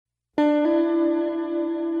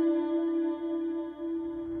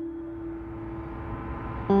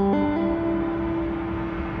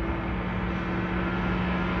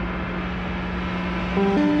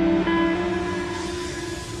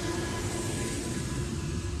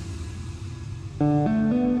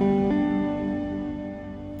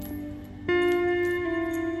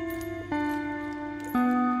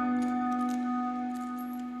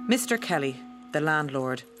Mr. Kelly, the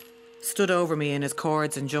landlord, stood over me in his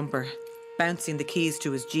cords and jumper, bouncing the keys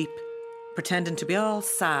to his jeep, pretending to be all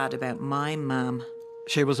sad about my mam.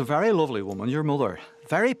 She was a very lovely woman, your mother.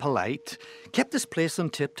 Very polite. Kept this place on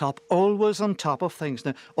tip-top, always on top of things.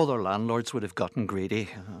 Now, other landlords would have gotten greedy,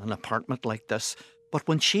 an apartment like this. But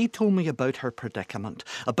when she told me about her predicament,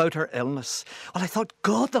 about her illness, well, I thought,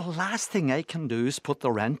 God, the last thing I can do is put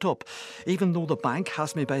the rent up, even though the bank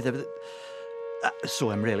has me by the... So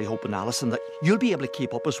I'm really hoping, Alison, that you'll be able to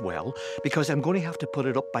keep up as well, because I'm going to have to put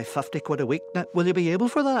it up by 50 quid a week. Now, will you be able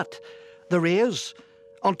for that? The raise,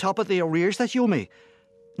 on top of the arrears that you owe me.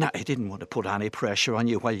 Now, I didn't want to put any pressure on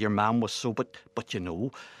you while your mum was so, but you know,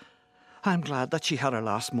 I'm glad that she had her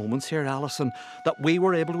last moments here, Alison, that we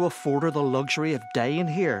were able to afford her the luxury of dying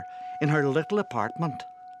here in her little apartment.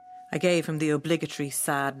 I gave him the obligatory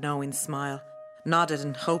sad knowing smile, nodded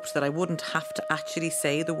and hoped that I wouldn't have to actually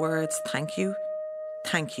say the words thank you.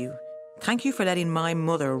 Thank you. Thank you for letting my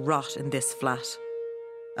mother rot in this flat.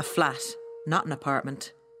 A flat, not an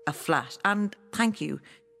apartment. A flat. And thank you.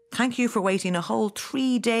 Thank you for waiting a whole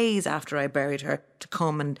 3 days after I buried her to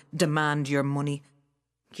come and demand your money.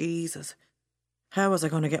 Jesus. How was I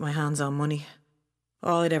going to get my hands on money?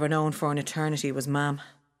 All I'd ever known for an eternity was Mam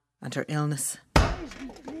and her illness.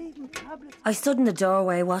 I stood in the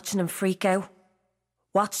doorway watching him freak out.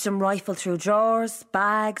 Watched him rifle through drawers,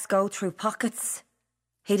 bags, go through pockets.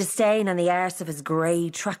 He'd a stain on the arse of his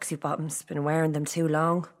grey tracksuit bottoms, been wearing them too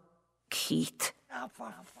long. Keith. Oh,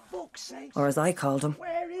 for fuck's sake. Or as I called him,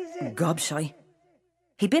 Where is it? Gobshy.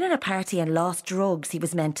 He'd been at a party and lost drugs he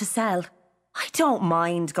was meant to sell. I don't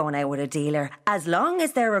mind going out with a dealer, as long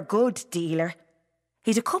as they're a good dealer.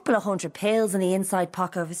 He'd a couple of 100 pills in the inside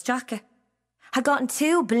pocket of his jacket. Had gotten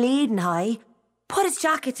too bleeding high, put his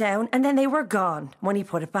jacket down, and then they were gone when he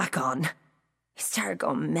put it back on. He started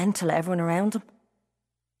going mental at everyone around him,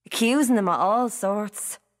 accusing them of all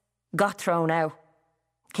sorts. Got thrown out.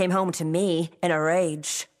 Came home to me in a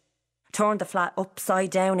rage. Turned the flat upside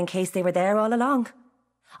down in case they were there all along.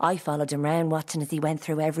 I followed him round watching as he went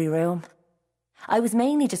through every room. I was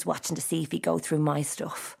mainly just watching to see if he'd go through my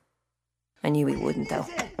stuff. I knew he wouldn't, though.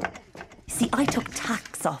 See, I took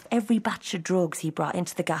tax off every batch of drugs he brought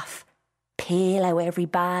into the gaff. Peel out every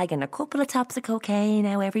bag and a couple of taps of cocaine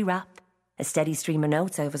out every wrap. A steady stream of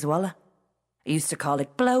notes out of his wallet. I used to call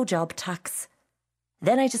it blowjob tax.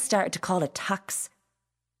 Then I just started to call it tax.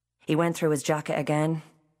 He went through his jacket again.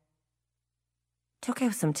 Took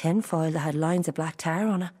out some tinfoil that had lines of black tar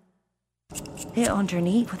on it. Lit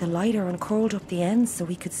underneath with a lighter and curled up the ends so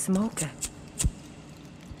we could smoke it.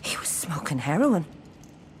 He was smoking heroin.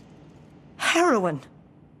 Heroin!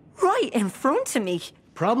 Right in front of me.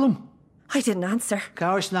 Problem? I didn't answer.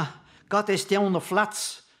 Karsna, got this down the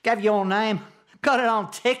flats. Gave your name. Got it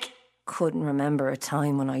on tick. Couldn't remember a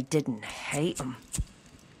time when I didn't hate him.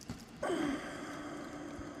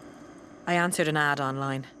 I answered an ad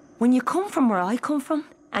online. When you come from where I come from,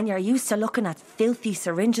 and you're used to looking at filthy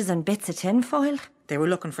syringes and bits of tinfoil. They were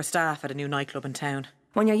looking for staff at a new nightclub in town.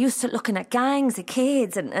 When you're used to looking at gangs of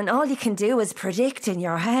kids and all you can do is predict in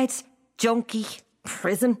your head. Junkie,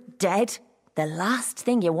 prison, dead. The last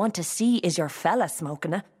thing you want to see is your fella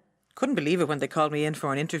smoking it. Couldn't believe it when they called me in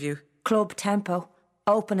for an interview. Club Tempo,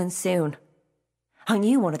 opening soon. I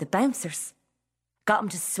knew one of the bouncers. Got him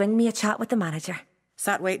to swing me a chat with the manager.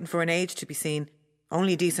 Sat waiting for an age to be seen.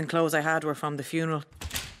 Only decent clothes I had were from the funeral.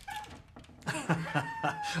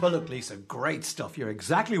 Well, look, Lisa, great stuff. You're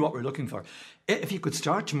exactly what we're looking for. If you could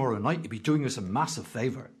start tomorrow night, you'd be doing us a massive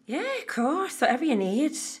favour. Yeah, of course. Whatever you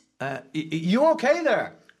need. You okay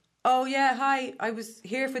there? Oh, yeah, hi. I was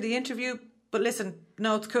here for the interview, but listen,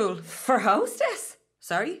 no, it's cool. For hostess?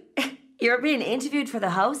 Sorry? You're being interviewed for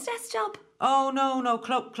the hostess job? Oh, no,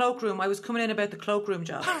 cloakroom. I was coming in about the cloakroom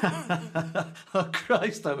job. Oh,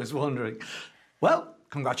 Christ, I was wondering. Well,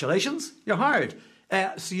 congratulations. You're hired.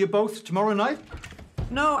 See you both tomorrow night?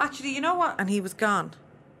 No, actually, you know what? And he was gone.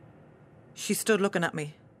 She stood looking at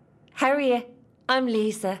me. How are you? I'm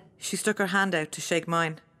Lisa. She stuck her hand out to shake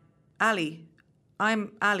mine. Ali.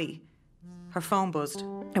 I'm Ali. Her phone buzzed.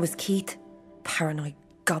 It was Keith. Paranoid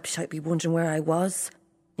gobshite be wondering where I was.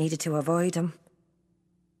 Needed to avoid him.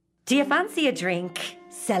 Do you fancy a drink?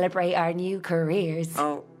 Celebrate our new careers.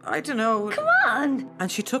 Oh, I don't know. Come on!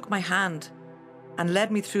 And she took my hand and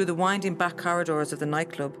led me through the winding back corridors of the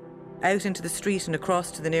nightclub, out into the street and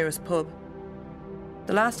across to the nearest pub.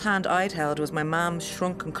 The last hand I'd held was my mam's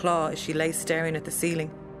shrunken claw as she lay staring at the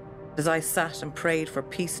ceiling, as I sat and prayed for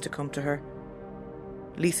peace to come to her.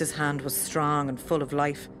 Lisa's hand was strong and full of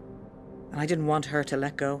life, and I didn't want her to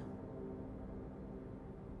let go.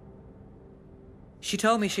 She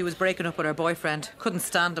told me she was breaking up with her boyfriend. Couldn't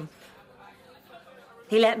stand him.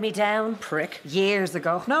 He let me down. Prick. Years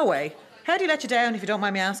ago. No way. How'd he let you down, if you don't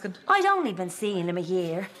mind me asking? I'd only been seeing him a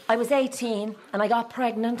year. I was 18 and I got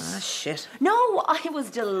pregnant. Ah, shit. No, I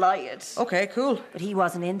was delighted. Okay, cool. But he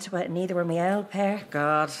wasn't into it, and neither were my old pair.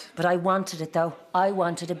 God. But I wanted it, though. I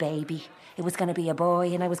wanted a baby. It was going to be a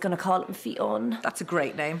boy, and I was going to call him Fionn. That's a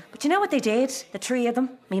great name. But you know what they did? The three of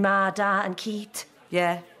them. Me ma, da and Keith.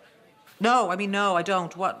 Yeah. No, I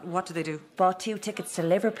don't. What do they do? Bought 2 tickets to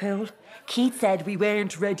Liverpool. Keith said we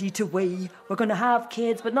weren't ready to weigh. We're going to have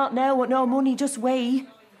kids, but not now with no money, just weigh.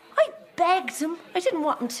 I begged him. I didn't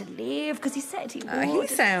want him to leave because he said he would.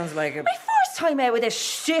 He sounds like a... My first time out of this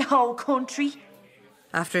shithole country.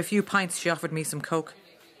 After a few pints, she offered me some coke.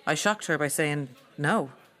 I shocked her by saying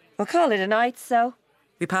no. We'll call it a night, so.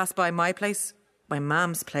 We passed by my place, my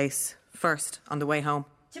mum's place, first on the way home.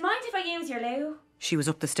 Do you mind if I use your loo? She was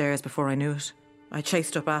up the stairs before I knew it. I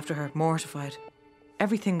chased up after her, mortified.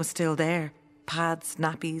 Everything was still there. Pads,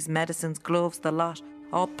 nappies, medicines, gloves, the lot,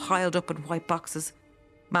 all piled up in white boxes.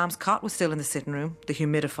 Mam's cot was still in the sitting room, the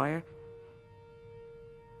humidifier.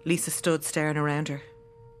 Lisa stood staring around her.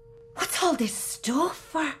 What's all this stuff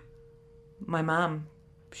for? My mum,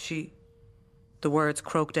 The words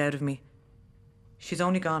croaked out of me. She's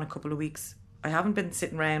only gone a couple of weeks. I haven't been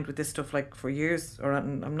sitting around with this stuff like for years, or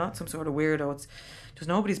I'm not some sort of weirdo. It's just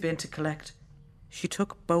nobody's been to collect. She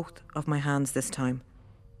took both of my hands this time.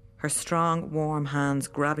 Her strong, warm hands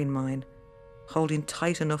grabbing mine, holding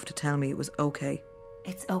tight enough to tell me it was okay.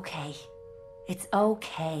 It's okay. It's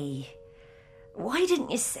okay. Why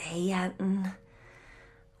didn't you say, Anton?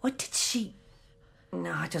 What did she...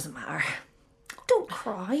 No, it doesn't matter. Don't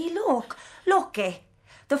cry. Look,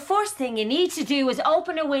 the first thing you need to do is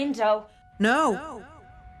open a window. No.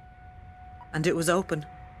 And it was open.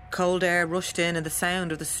 Cold air rushed in and the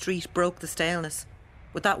sound of the street broke the staleness.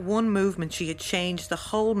 With that one movement, she had changed the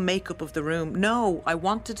whole makeup of the room. No, I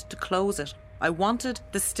wanted to close it. I wanted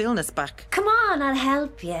the stillness back. Come on, I'll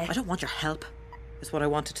help you. I don't want your help, is what I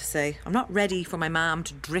wanted to say. I'm not ready for my mam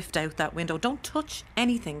to drift out that window. Don't touch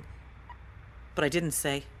anything. But I didn't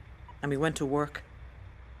say, and we went to work.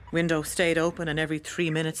 Window stayed open and every 3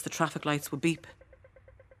 minutes the traffic lights would beep.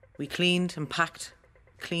 We cleaned and packed,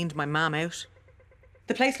 cleaned my mam out.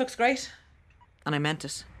 The place looks great, and I meant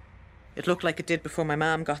it. It looked like it did before my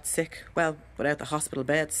mam got sick. Well, without the hospital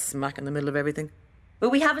bed smack in the middle of everything.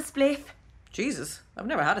 Will we have a spliff? Jesus, I've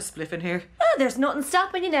never had a spliff in here. Oh, there's nothing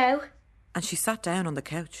stopping you now. And she sat down on the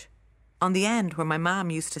couch, on the end where my mam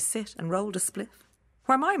used to sit and rolled a spliff.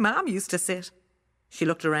 Where my mam used to sit. She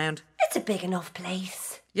looked around. It's a big enough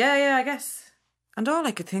place. Yeah, I guess. And all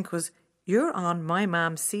I could think was, you're on my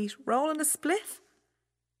mam's seat rolling a spliff?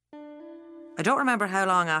 I don't remember how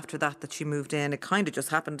long after that she moved in. It kind of just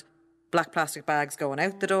happened. Black plastic bags going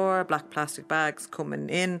out the door, black plastic bags coming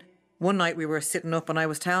in. One night we were sitting up and I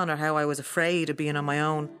was telling her how I was afraid of being on my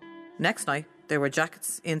own. Next night, there were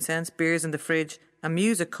jackets, incense, beers in the fridge and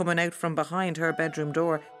music coming out from behind her bedroom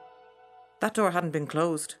door. That door hadn't been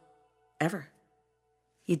closed. Ever.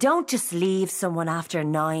 You don't just leave someone after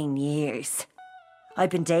 9 years. I've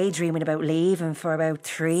been daydreaming about leaving for about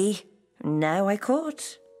 3. Now I could.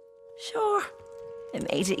 Sure,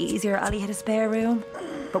 it made it easier Ali had a spare room.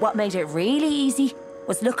 But what made it really easy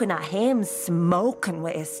was looking at him smoking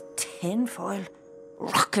with his tinfoil.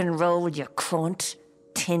 Rock and roll, you cunt.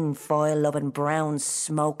 Tinfoil loving brown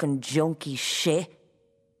smoking junky shit.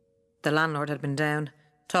 The landlord had been down,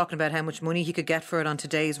 talking about how much money he could get for it on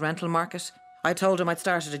today's rental market. I told him I'd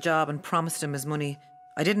started a job and promised him his money.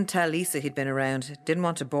 I didn't tell Lisa he'd been around, didn't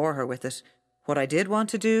want to bore her with it. What I did want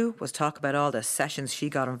to do was talk about all the sessions she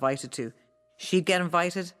got invited to. She'd get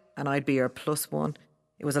invited and I'd be her +1.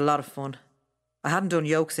 It was a lot of fun. I hadn't done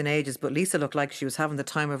yokes in ages, but Lisa looked like she was having the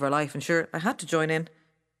time of her life, and sure, I had to join in.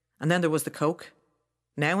 And then there was the coke.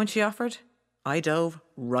 Now when she offered, I dove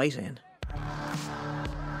right in.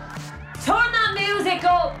 Turn that music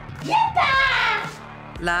up!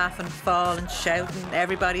 Yippee! Laughing, falling, shouting,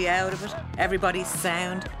 everybody out of it, everybody's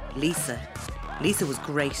sound. Lisa was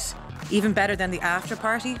great. Even better than the after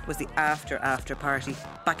party was the after party.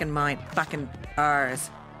 Back in ours.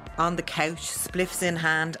 On the couch, spliffs in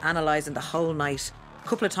hand, analysing the whole night. A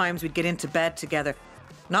couple of times we'd get into bed together.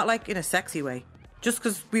 Not like in a sexy way, just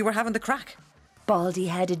because we were having the crack.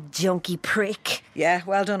 Baldy-headed junky prick. Yeah,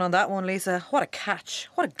 well done on that one, Lisa. What a catch.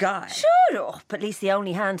 What a guy. Shut up. At least the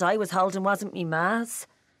only hand I was holding wasn't me ma's.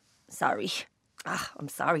 Sorry. I'm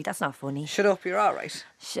sorry. That's not funny. Shut up, you're all right.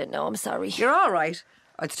 Shit, no, I'm sorry. You're all right.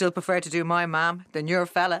 I'd still prefer to do my mam than your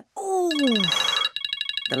fella. Ooh.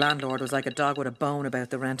 The landlord was like a dog with a bone about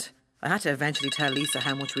the rent. I had to eventually tell Lisa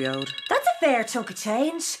how much we owed. That's a Fair chunk of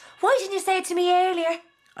change. Why didn't you say it to me earlier?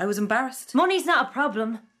 I was embarrassed. Money's not a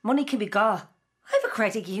problem. Money can be got. I have a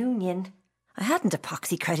credit union. I hadn't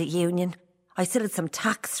epoxy credit union. I still had some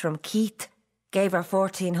tax from Keith. Gave her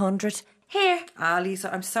 1,400. Here. Ah,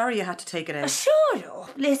 Lisa, I'm sorry you had to take it out. Shut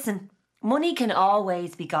up. Listen, money can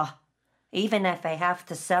always be got. Even if I have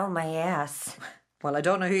to sell my ass. Well, I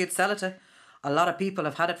don't know who you'd sell it to. A lot of people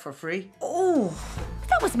have had it for free. Oh,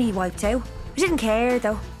 that was me wiped out. I didn't care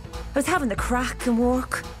though. I was having the crack and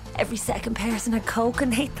work. Every second person had coke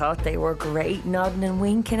and they thought they were great, nodding and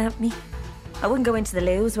winking at me. I wouldn't go into the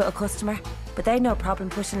loos with a customer, but they'd no problem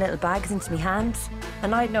pushing little bags into my hands,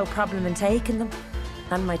 and I'd no problem in taking them.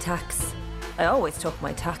 And my tax. I always took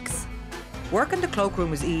my tax. Working the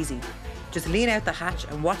cloakroom was easy. Just lean out the hatch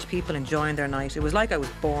and watch people enjoying their night. It was like I was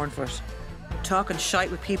born for it. Talking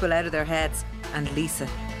shite with people out of their heads. And Lisa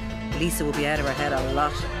will be out of her head a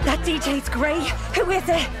lot. That DJ's great. Who is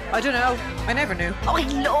it? I don't know. I never knew. Oh, I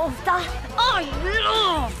love that. I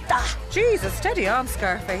love that. Jesus, steady on,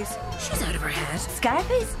 Scarface. She's out of her head.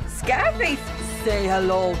 Scarface? Scarface! Say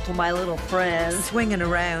hello to my little friend. Swinging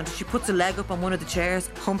around, she puts a leg up on one of the chairs,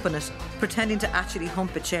 humping it, pretending to actually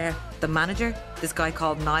hump a chair. The manager, this guy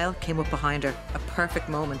called Niall, came up behind her. A perfect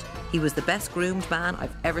moment. He was the best groomed man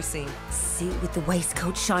I've ever seen. Suit with the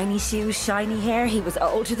waistcoat, shiny shoes, shiny hair. He was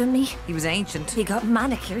older than me. He was ancient. He got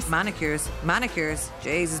manicures. Manicures.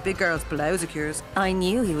 Jesus, big girls, blousicures. I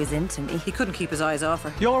knew he was into me. He couldn't keep his eyes off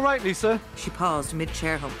her. You all right, Lisa? She paused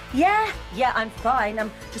mid-chair hump. Yeah, I'm fine.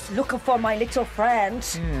 I'm just looking for my little friend.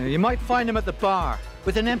 Yeah, you might find him at the bar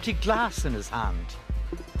with an empty glass in his hand.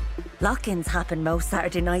 Lock-ins happen most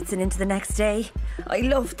Saturday nights and into the next day. I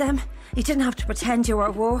loved them. You didn't have to pretend you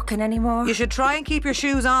were working anymore. You should try and keep your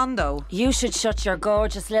shoes on, though. You should shut your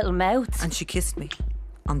gorgeous little mouth. And she kissed me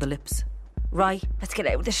on the lips. Right, let's get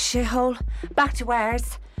out of this shithole. Back to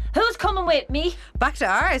ours. Who's coming with me? Back to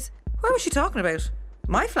ours? Where was she talking about?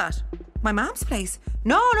 My flat? My mam's place?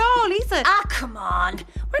 No, Lisa. Ah, come on.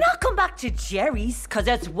 We're not going back to Jerry's, 'cause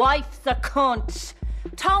his wife's a cunt.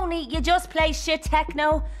 Tony, you just play shit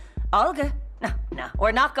techno. Olga? No,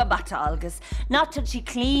 we're not going back to Olga's. Not till she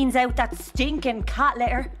cleans out that stinking cat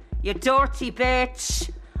litter. You dirty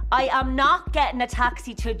bitch. I am not getting a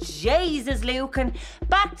taxi to Jesus, Lucan.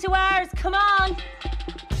 Back to ours, come on.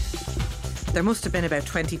 There must have been about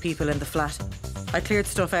 20 people in the flat. I cleared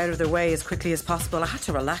stuff out of their way as quickly as possible. I had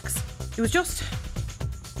to relax. It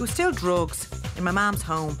was still drugs in my mam's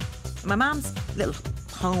home. In my mam's little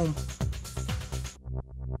home.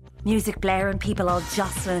 Music blaring, people all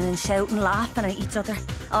jostling and shouting, laughing at each other.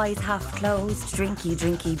 Eyes half closed, drinky,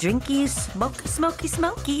 drinky, drinky, smoky, smoky,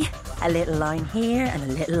 smoky. A little line here and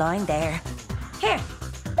a little line there. Here,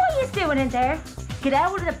 what are you doing in there? Get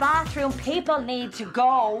out of the bathroom, people need to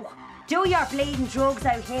go. Do your bleeding drugs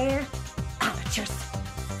out here. Amateurs,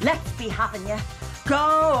 let's be having you. Go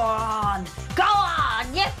on,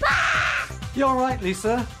 you You all right,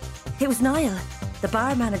 Lisa? It was Niall, the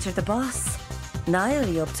bar manager, the boss. Niall,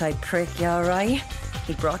 you uptight prick, you alright?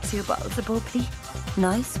 He brought 2 bottles of bubbly.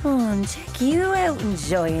 Nice one, check you out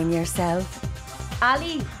enjoying yourself.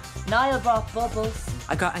 Ali, Niall brought bubbles.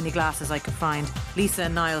 I got any glasses I could find. Lisa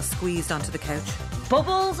and Niall squeezed onto the couch.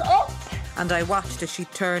 Bubbles up! And I watched as she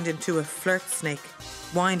turned into a flirt snake,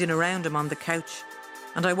 winding around him on the couch.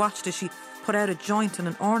 And I watched as she put out a joint and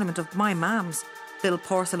an ornament of my mam's. Little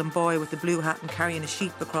porcelain boy with the blue hat and carrying a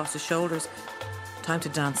sheep across his shoulders. Time to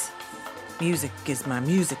dance. Music, gizma,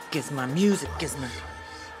 music, gizma, music, gizma.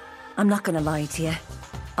 I'm not going to lie to you.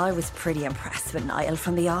 I was pretty impressed with Niall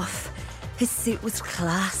from the off. His suit was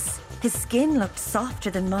class. His skin looked softer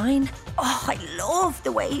than mine. Oh, I loved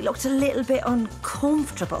the way he looked a little bit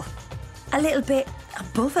uncomfortable. A little bit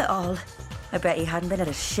above it all. I bet he hadn't been at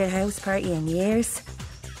a shithouse party in years.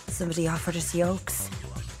 Somebody offered us yolks.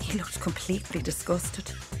 He looked completely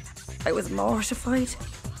disgusted. I was mortified.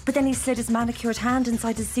 But then he slid his manicured hand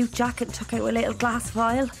inside his suit jacket and took out a little glass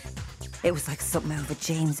vial. It was like something out of a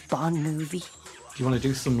James Bond movie. Do you want to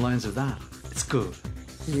do some lines of that? It's good.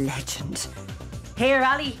 Legend. Here,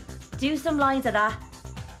 Ali, do some lines of that.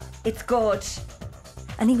 It's good.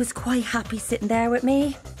 And he was quite happy sitting there with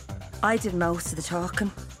me. I did most of the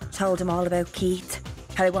talking. Told him all about Keith,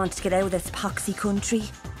 how I wanted to get out of this poxy country.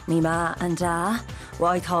 Me ma and da. What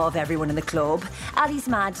I thought of everyone in the club. Ali's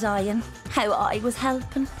mad dying. How I was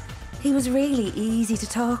helping. He was really easy to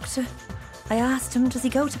talk to. I asked him, does he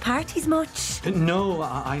go to parties much? No,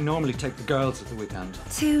 I normally take the girls at the weekend.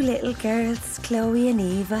 2 little girls, Chloe and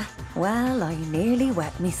Eva. Well, I nearly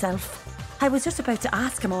wet myself. I was just about to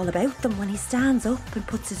ask him all about them when he stands up and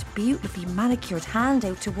puts his beautifully manicured hand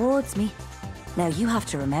out towards me. Now, you have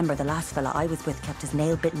to remember the last fella I was with kept his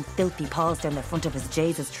nail-bitten, filthy paws down the front of his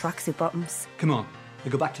Jesus tracksuit bottoms. Come on,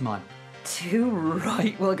 we'll go back to mine. Too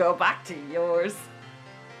right, we'll go back to yours.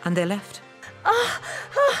 And they left.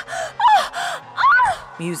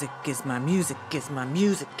 Music, Gizma, music, Gizma,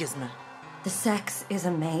 music, Gizma. The sex is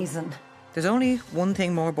amazing. There's only one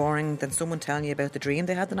thing more boring than someone telling you about the dream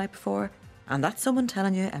they had the night before, and that's someone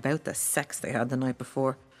telling you about the sex they had the night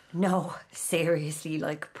before. No, seriously,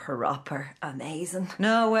 like proper amazing.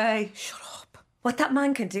 No way. Shut up. What that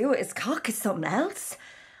man can do with his cock is something else.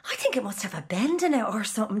 I think it must have a bend in it or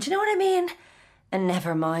something, do you know what I mean? And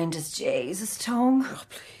never mind his Jesus tongue. Oh,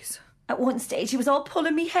 please. At one stage he was all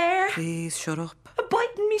pulling me hair. Please, shut up. And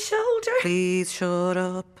biting me shoulder. Please, shut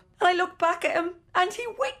up. And I looked back at him and he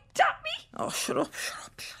winked at me. Oh, shut up, shut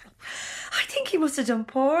up, shut up. I think he must have done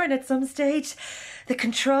porn at some stage. The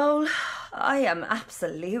control. I am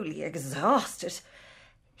absolutely exhausted.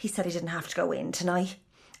 He said he didn't have to go in tonight.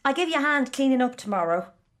 I'll give you a hand cleaning up tomorrow.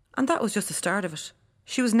 And that was just the start of it.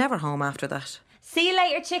 She was never home after that. See you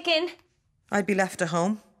later, chicken. I'd be left at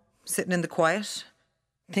home, sitting in the quiet,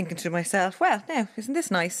 thinking to myself, well, now, isn't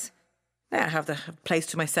this nice? Now I have the place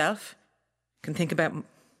to myself. Can think about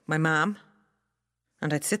my mam.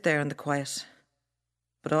 And I'd sit there in the quiet.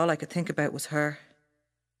 But all I could think about was her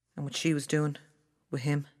and what she was doing with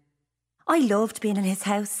him. I loved being in his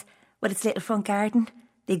house with its little front garden,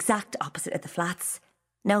 the exact opposite of the flats.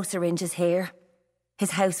 No syringes here.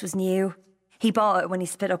 His house was new. He bought it when he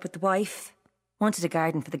split up with the wife. Wanted a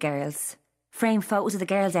garden for the girls. Framed photos of the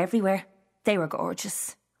girls everywhere. They were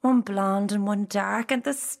gorgeous. One blonde and one dark, and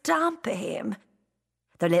the stamp of him.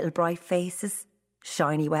 Their little bright faces,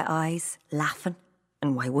 shiny wet eyes, laughing.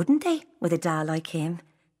 And why wouldn't they, with a dad like him?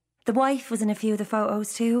 The wife was in a few of the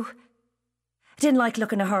photos too. I didn't like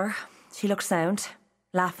looking at her. She looked sound,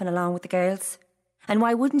 laughing along with the girls. And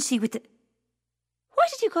why wouldn't she with the... Why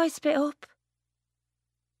did you guys split up?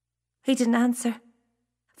 He didn't answer.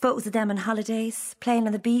 Photos of them on holidays, playing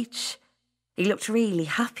on the beach. He looked really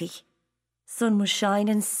happy. Sun was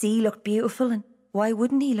shining, sea looked beautiful, and why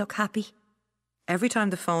wouldn't he look happy? Every time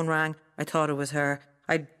the phone rang, I thought it was her.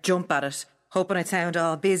 I'd jump at it, hoping I'd sound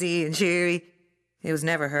all busy and cheery. It was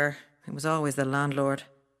never her. It was always the landlord.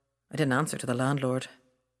 I didn't answer to the landlord.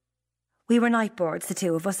 We were night birds, the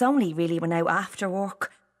two of us, only really went out after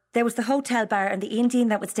work. There was the hotel bar and the Indian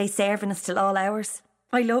that would stay serving us till all hours.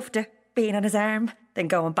 I loved it, being on his arm, then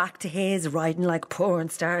going back to his, riding like porn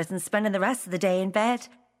stars and spending the rest of the day in bed.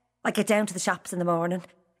 I'd get down to the shops in the morning.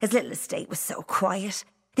 His little estate was so quiet.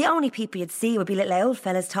 The only people you'd see would be little old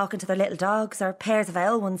fellas talking to their little dogs or pairs of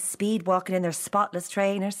old ones speed walking in their spotless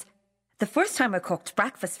trainers. The first time I cooked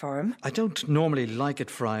breakfast for him... I don't normally like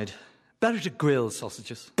it fried. Better to grill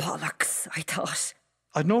sausages. Bollocks, I thought.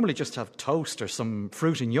 I'd normally just have toast or some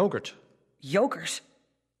fruit and yoghurt. Yoghurt?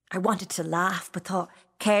 I wanted to laugh, but thought,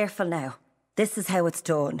 careful now. This is how it's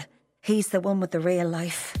done. He's the one with the real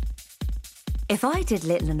life. If I did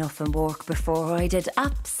little enough in work before, I did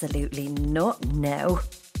absolutely nothing now.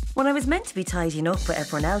 When I was meant to be tidying up with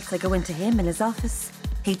everyone else, I'd go into him in his office.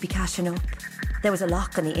 He'd be cashing up. There was a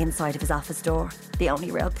lock on the inside of his office door, the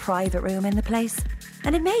only real private room in the place.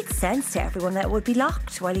 And it made sense to everyone that it would be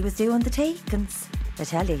locked while he was doing the takings. I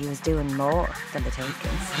tell you, he was doing more than the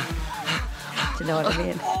takings. Do you know what I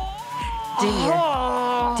mean? Do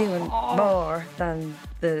you? Doing more than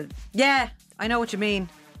the... Yeah, I know what you mean.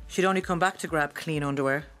 She'd only come back to grab clean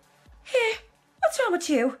underwear. Here, what's wrong with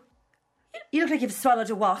you? You look like you've swallowed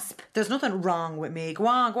a wasp. There's nothing wrong with me. Go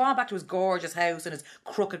on back to his gorgeous house and his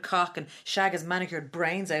crooked cock and shag his manicured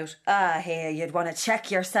brains out. Ah, here, you'd want to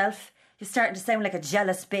check yourself. You're starting to sound like a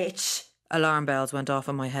jealous bitch. Alarm bells went off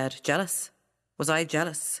in my head. Jealous? Was I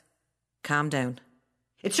jealous? Calm down.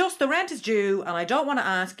 It's just the rent is due and I don't want to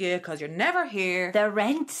ask you because you're never here. The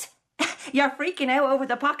rent? You're freaking out over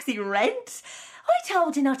the poxy rent? I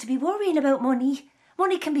told you not to be worrying about money.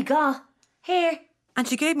 Money can be got. Here. And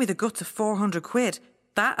she gave me the guts of 400 quid.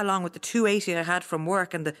 That along with the 280 I had from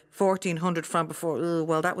work and the 1400 from before,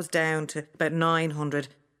 well, that was down to about 900.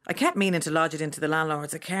 I kept meaning to lodge it into the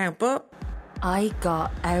landlord's account, but... I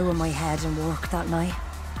got out of my head and work that night.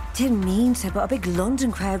 Didn't mean to, but a big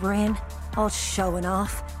London crowd were in, all showing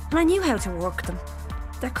off, and I knew how to work them.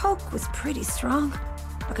 Their coke was pretty strong.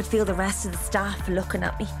 I could feel the rest of the staff looking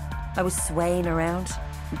at me. I was swaying around,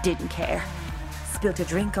 didn't care. Spilt a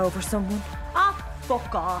drink over someone. Ah,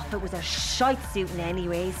 fuck off, it was a shite suiting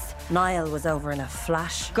anyways. Niall was over in a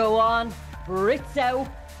flash. Go on, Brits out.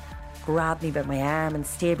 Grabbed me by my arm and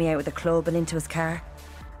steered me out of the club and into his car.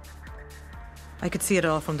 I could see it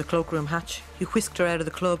all from the cloakroom hatch. He whisked her out of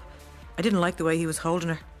the club. I didn't like the way he was holding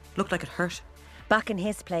her. Looked like it hurt. Back in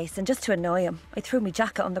his place, and just to annoy him, I threw my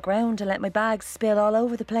jacket on the ground and let my bags spill all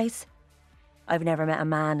over the place. I've never met a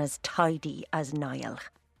man as tidy as Niall.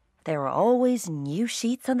 There were always new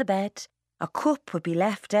sheets on the bed. A cup would be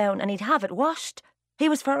left down and he'd have it washed. He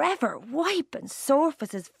was forever wiping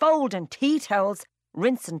surfaces, folding tea towels,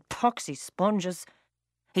 rinsing poxy sponges.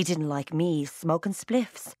 He didn't like me smoking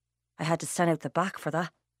spliffs. I had to stand out the back for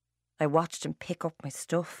that. I watched him pick up my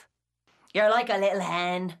stuff. You're like a little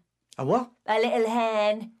hen. A what? A little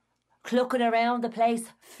hen. Clucking around the place,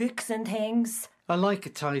 fixing things. I like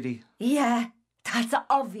it tidy. Yeah, that's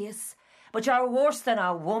obvious. But you're worse than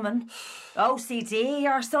a woman. OCD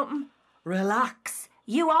or something. Relax.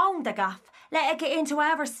 You own the gaff. Let it get into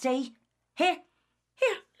our stay. Here,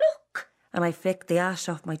 look. And I flicked the ash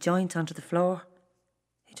off my joint onto the floor.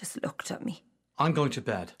 He just looked at me. I'm going to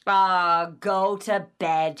bed. Go to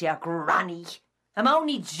bed, you granny. I'm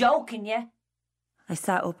only joking, you. I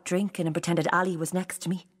sat up drinking and pretended Ali was next to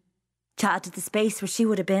me. Chatted to the space where she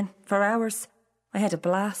would have been for hours. I had a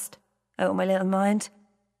blast, out of my little mind.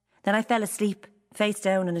 Then I fell asleep, face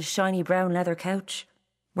down on a shiny brown leather couch.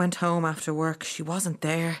 Went home after work. She wasn't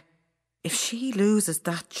there. If she loses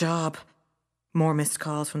that job... More missed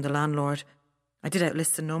calls from the landlord. I did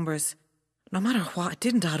outlist the numbers. No matter what, it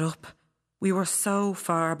didn't add up. We were so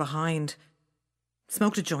far behind.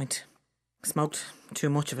 Smoked a joint. Smoked too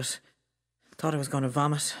much of it. Thought I was going to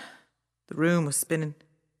vomit. The room was spinning.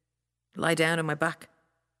 Lie down on my back.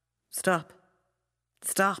 Stop.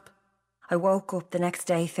 I woke up the next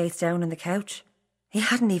day face down on the couch. He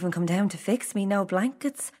hadn't even come down to fix me, no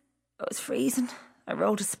blankets. I was freezing. I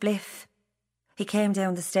rolled a spliff. He came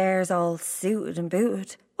down the stairs all suited and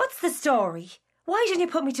booted. What's the story? Why didn't you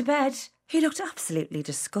put me to bed? He looked absolutely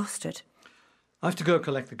disgusted. I have to go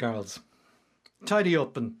collect the girls. Tidy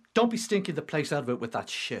up and don't be stinking the place out of it with that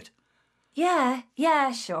shit.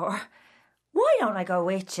 Yeah, sure. Why don't I go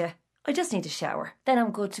with you? I just need a shower. Then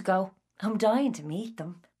I'm good to go. I'm dying to meet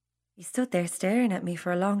them. He stood there staring at me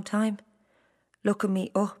for a long time, looking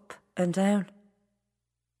me up and down.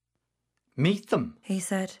 Meet them, He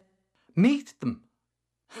said. Meet them.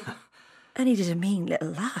 And he did a mean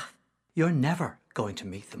little laugh. You're never going to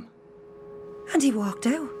meet them. And he walked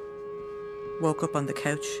out. Woke up on the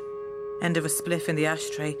couch. End of a spliff in the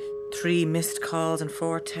ashtray. 3 missed calls and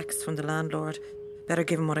 4 texts from the landlord. Better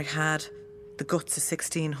give him what I had. The guts of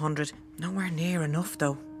 1,600. Nowhere near enough,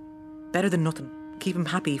 though. Better than nothing. Keep him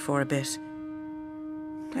happy for a bit.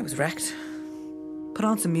 I was wrecked. Put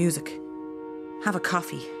on some music. Have a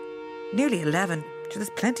coffee. Nearly 11. So there's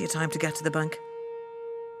plenty of time to get to the bank.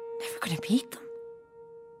 Never going to meet them.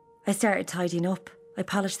 I started tidying up. I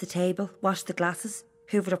polished the table, washed the glasses,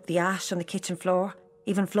 hoovered up the ash on the kitchen floor,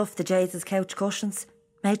 even fluffed the Jays' couch cushions.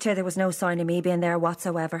 Made sure there was no sign of me being there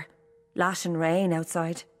whatsoever. Lashing rain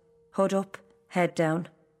outside. Hood up, head down.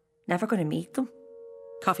 Never going to meet them.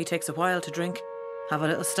 Coffee takes a while to drink. Have a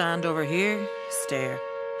little stand over here, stare.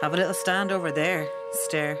 Have a little stand over there,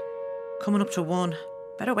 stare. Coming up to 1.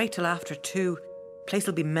 Better wait till after 2.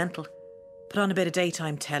 Place'll be mental. Put on a bit of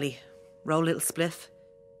daytime telly. Roll a little spliff.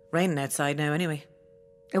 Raining outside now anyway.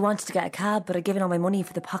 I wanted to get a cab, but I'd given all my money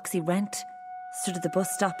for the poxy rent. Stood at the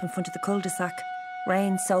bus stop in front of the cul-de-sac.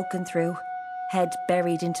 Rain soaking through. Head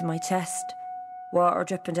buried into my chest. Water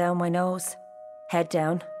dripping down my nose. Head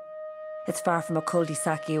down. It's far from a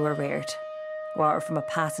cul-de-sac you were reared. Water from a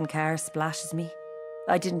passing car splashes me.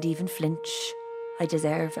 I didn't even flinch. I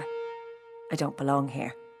deserve it. I don't belong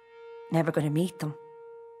here. Never going to meet them.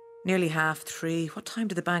 Nearly 3:30. What time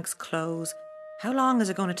do the banks close? How long is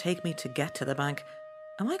it going to take me to get to the bank?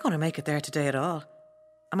 Am I going to make it there today at all?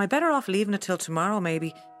 Am I better off leaving it till tomorrow,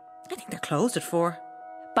 maybe? I think they're closed at 4.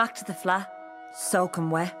 Back to the flat, soaking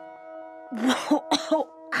wet.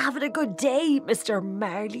 Having a good day, Mr.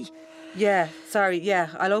 Marley. Yeah, sorry, yeah,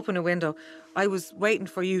 I'll open a window. I was waiting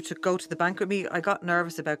for you to go to the bank with me. I got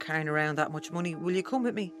nervous about carrying around that much money. Will you come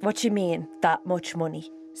with me? What you mean, that much money?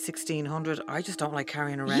 1,600. I just don't like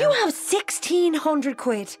carrying around. You have 1,600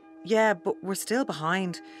 quid. Yeah, but we're still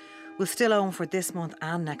behind. We'll still owe 'em for this month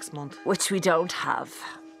and next month. Which we don't have.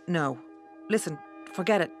 No. Listen,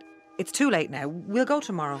 forget it. It's too late now. We'll go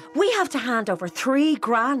tomorrow. We have to hand over 3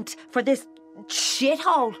 grand for this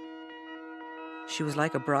shithole. She was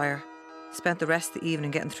like a briar. Spent the rest of the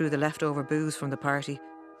evening getting through the leftover booze from the party.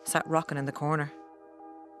 Sat rocking in the corner.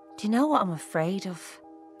 Do you know what I'm afraid of?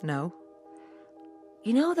 No.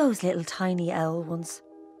 You know those little tiny owl ones?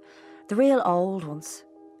 The real old ones.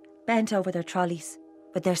 Bent over their trolleys,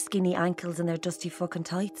 with their skinny ankles and their dusty fucking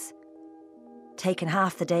tights. Taking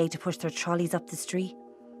half the day to push their trolleys up the street.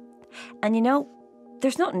 And you know,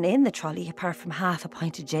 there's nothing in the trolley apart from half a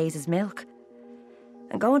pint of Jays' milk.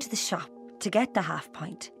 And going to the shop to get the half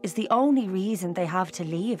pint is the only reason they have to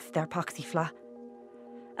leave their poxy flat.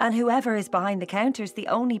 And whoever is behind the counter is the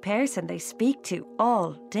only person they speak to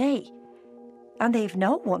all day. And they've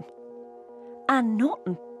no one. And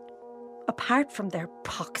nothing. Apart from their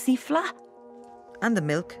poxy flat. And the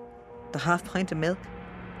milk. The half pint of milk.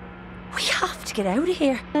 We have to get out of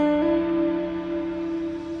here.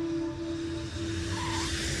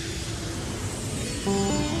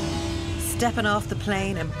 Stepping off the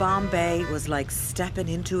plane in Bombay was like stepping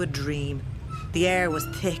into a dream. The air was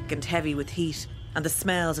thick and heavy with heat, and the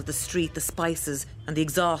smells of the street, the spices, and the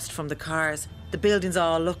exhaust from the cars. The buildings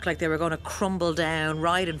all looked like they were going to crumble down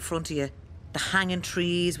right in front of you. The hanging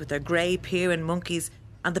trees with their grey peering monkeys,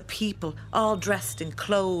 and the people all dressed in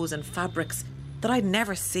clothes and fabrics that I'd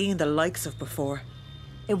never seen the likes of before.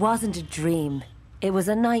 It wasn't a dream. It was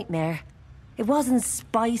a nightmare. It wasn't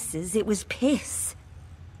spices, it was piss.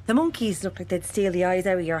 The monkeys looked like they'd steal the eyes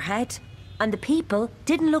out of your head, and the people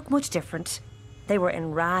didn't look much different. They were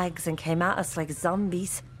in rags and came at us like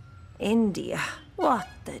zombies. India, what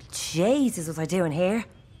the Jesus was I doing here?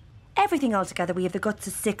 Everything altogether, we have the guts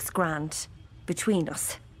of $6,000 between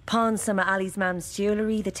us. Pawned some of Ali's mum's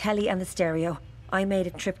jewellery, the telly and the stereo. I made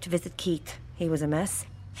a trip to visit Keith. He was a mess.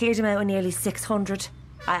 Cleared him out with nearly 600.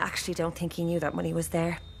 I actually don't think he knew that money was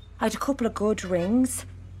there. I had a couple of good rings.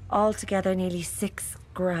 Altogether nearly $6,000.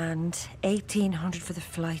 1,800 for the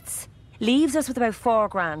flights. Leaves us with about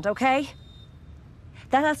 $4,000, okay?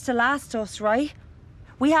 That has to last us, right?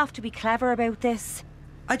 We have to be clever about this.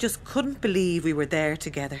 I just couldn't believe we were there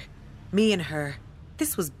together. Me and her.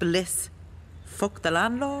 This was bliss. Fuck the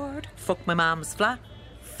landlord. Fuck my mum's flat.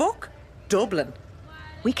 Fuck Dublin.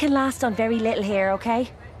 We can last on very little here, okay?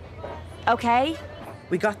 Okay?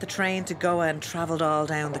 We got the train to Goa and travelled all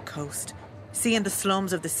down the coast, seeing the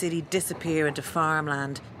slums of the city disappear into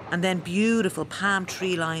farmland and then beautiful palm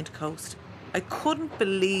tree-lined coast. I couldn't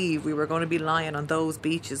believe we were going to be lying on those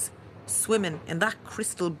beaches, swimming in that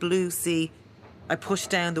crystal blue sea. I pushed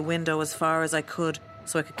down the window as far as I could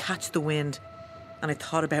so I could catch the wind, and I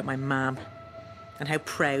thought about my mam and how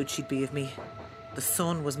proud she'd be of me. The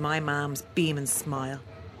sun was my mam's beaming smile.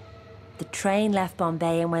 The train left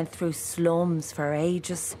Bombay and went through slums for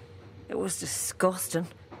ages. It was disgusting.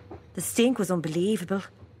 The stink was unbelievable.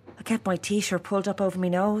 I kept my t-shirt pulled up over my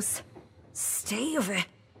nose. Stay of it.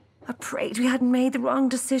 I prayed we hadn't made the wrong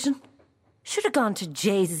decision. Should have gone to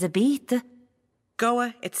Jesus Ibiza.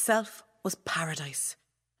 Goa itself was paradise.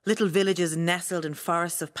 Little villages nestled in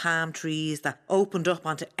forests of palm trees that opened up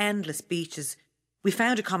onto endless beaches. We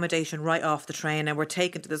found accommodation right off the train and were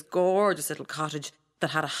taken to this gorgeous little cottage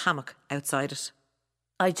that had a hammock outside it.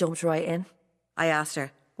 I jumped right in. I asked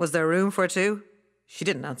her, was there room for two? She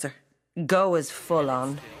didn't answer. Goa's full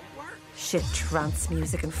on. Shit trance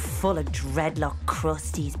music and full of dreadlock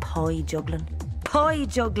crusties pie juggling. Pie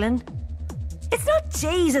juggling? It's not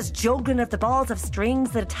Jesus juggling of the balls of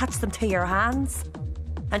strings that attach them to your hands.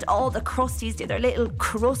 And all the crusties do their little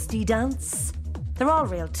crusty dance. They're all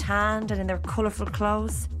real tanned and in their colourful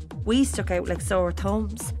clothes. We stuck out like sore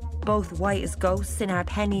thumbs, both white as ghosts in our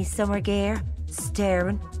penny summer gear,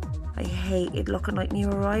 staring. I hated looking like new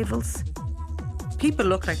arrivals. People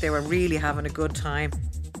looked like they were really having a good time.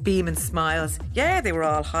 Beaming smiles. Yeah, they were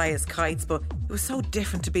all high as kites, but it was so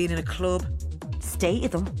different to being in a club. State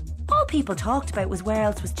of them. All people talked about was where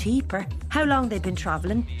else was cheaper, how long they'd been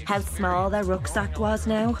travelling, how small their rucksack was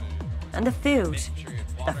now. And the food.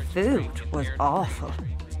 The food was awful.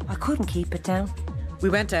 I couldn't keep it down. We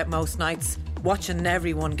went out most nights, watching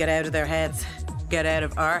everyone get out of their heads. Get out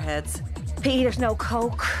of our heads. Pete, there's no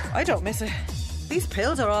coke. I don't miss it. These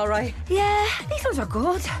pills are all right. Yeah, these ones are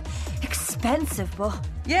good. Expensive, but...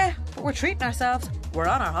 Yeah, but we're treating ourselves. We're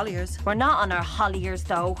on our Holliers. We're not on our Holliers,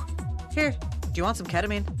 though. Here, do you want some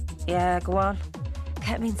ketamine? Yeah, go on.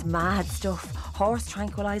 Ketamine's mad stuff. Horse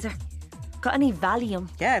tranquilizer. Got any Valium?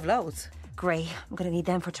 Yeah, I've loads. Great, I'm going to need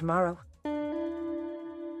them for tomorrow.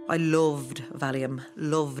 I loved Valium,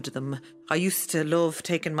 loved them. I used to love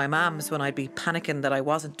taking my mams when I'd be panicking that I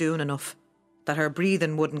wasn't doing enough, that her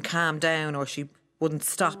breathing wouldn't calm down or she wouldn't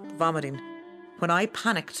stop vomiting. When I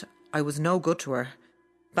panicked, I was no good to her.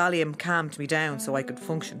 Valium calmed me down so I could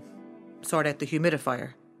function, sort out the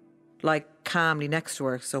humidifier, lie calmly next to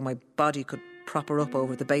her so my body could prop her up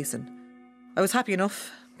over the basin. I was happy enough,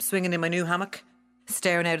 swinging in my new hammock,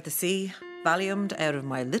 staring out at the sea, Valiumed out of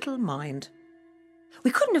my little mind. We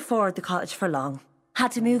couldn't afford the cottage for long.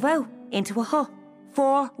 Had to move out, into a hut.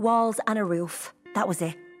 4 walls and a roof. That was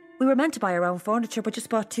it. We were meant to buy our own furniture, but just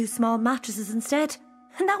bought 2 small mattresses instead.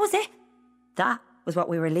 And that was it. That was what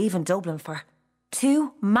we were leaving Dublin for.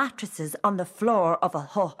 2 mattresses on the floor of a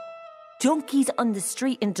hut. Junkies on the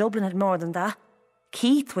street in Dublin had more than that.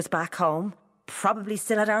 Keith was back home, probably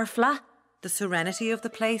still at our flat. The serenity of the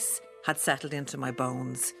place had settled into my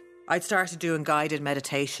bones. I'd started doing guided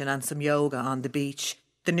meditation and some yoga on the beach.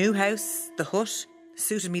 The new house, the hut,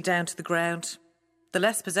 suited me down to the ground. The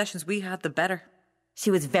less possessions we had, the better.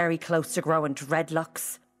 She was very close to growing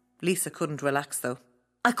dreadlocks. Lisa couldn't relax though.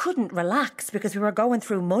 I couldn't relax because we were going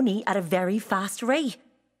through money at a very fast rate.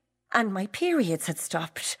 And my periods had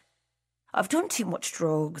stopped. I've done too much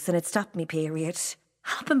drugs and it stopped me period.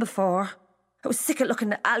 Happened before. I was sick of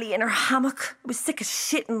looking at Ali in her hammock. I was sick of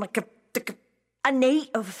shitting like a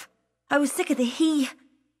native. I was sick of the heat.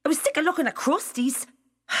 I was sick of looking at crusties.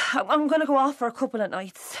 I'm going to go off for a couple of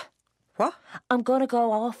nights. What? I'm going to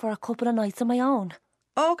go off for a couple of nights on my own.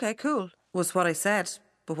 Oh, okay, cool, was what I said.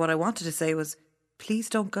 But what I wanted to say was, please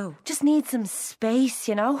don't go. Just need some space,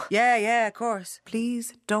 you know? Yeah, of course.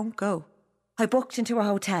 Please don't go. I booked into a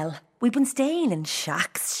hotel. We'd been staying in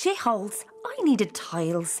shacks, shitholes. I needed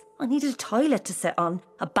tiles. I needed a toilet to sit on,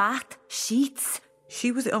 a bath, sheets.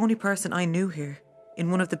 She was the only person I knew here,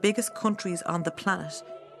 in one of the biggest countries on the planet.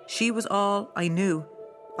 She was all I knew.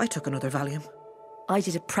 I took another Valium. I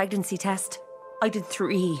did a pregnancy test. I did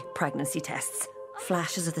 3 pregnancy tests.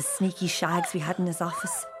 Flashes of the sneaky shags we had in his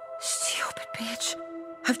office. Stupid bitch.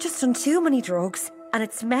 I've just done too many drugs and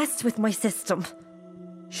it's messed with my system.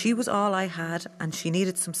 She was all I had and she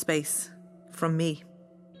needed some space from me.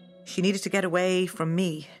 She needed to get away from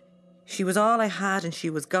me. She was all I had and she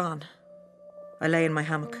was gone. I lay in my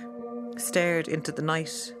hammock, stared into the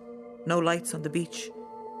night. No lights on the beach.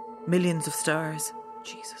 Millions of stars.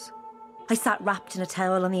 Jesus. I sat wrapped in a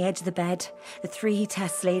towel on the edge of the bed, the 3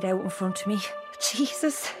 tests laid out in front of me.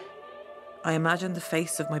 Jesus. I imagined the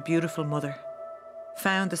face of my beautiful mother.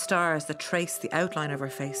 Found the stars that traced the outline of her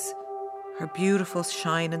face. Her beautiful,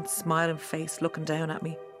 shining, smiling face looking down at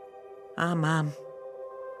me. Ah, Mam.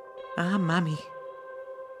 Ah, Mammy.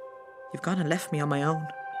 You've gone and left me on my own.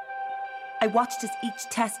 I watched as each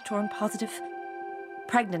test turned positive.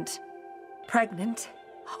 Pregnant.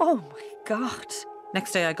 Oh my God.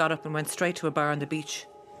 Next day I got up and went straight to a bar on the beach.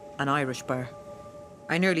 An Irish bar.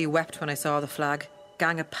 I nearly wept when I saw the flag.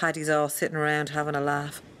 Gang of paddies all sitting around having a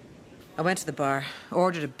laugh. I went to the bar,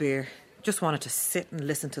 ordered a beer. Just wanted to sit and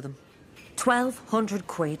listen to them. 1,200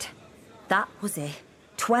 quid. That was it.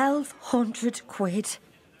 1,200 quid.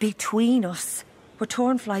 Between us.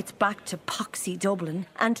 Return flights back to Poxy, Dublin,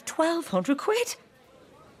 and 1,200 quid.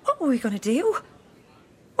 What were we going to do?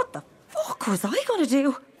 What the fuck was I going to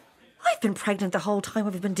do? I've been pregnant the whole time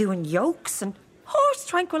I've been doing yolks and horse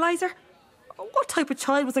tranquilizer. What type of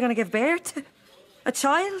child was I going to give birth to? A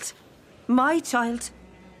child? My child.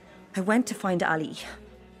 I went to find Ali.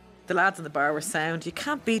 The lads in the bar were sound. You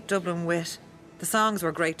can't beat Dublin wit. The songs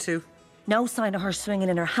were great too. No sign of her swinging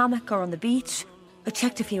in her hammock or on the beach. I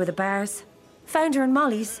checked a few of the bars. Found her in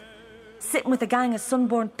Molly's, sitting with a gang of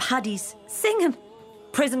sunburned paddies, singing.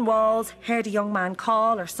 Prison walls, heard a young man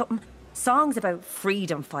call or something. Songs about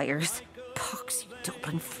freedom fighters. Poxy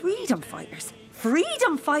Dublin, freedom fighters.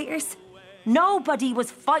 Freedom fighters? Nobody was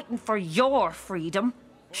fighting for your freedom.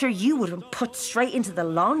 Sure, you would have been put straight into the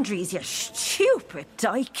laundries, you stupid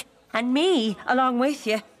dyke. And me, along with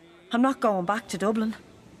you. I'm not going back to Dublin.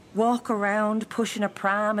 Walk around pushing a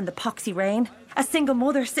pram in the poxy rain. A single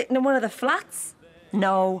mother sitting in one of the flats?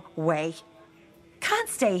 No way. Can't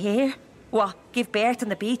stay here. What, give birth on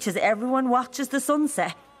the beach as everyone watches the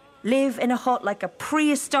sunset? Live in a hut like a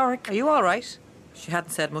prehistoric... Are you all right? She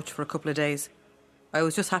hadn't said much for a couple of days. I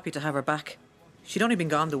was just happy to have her back. She'd only been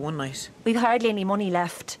gone the one night. We've hardly any money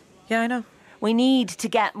left. Yeah, I know. We need to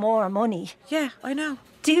get more money. Yeah, I know.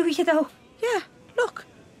 Do you though? Yeah, look.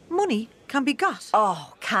 Money can be got.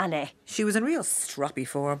 Oh, can it? She was in real stroppy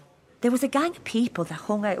form. There was a gang of people that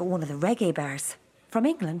hung out at one of the reggae bars. From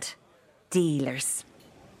England. Dealers.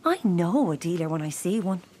 I know a dealer when I see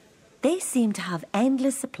one. They seem to have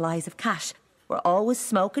endless supplies of cash. We're always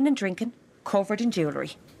smoking and drinking, covered in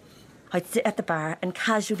jewellery. I'd sit at the bar and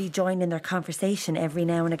casually join in their conversation every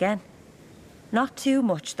now and again. Not too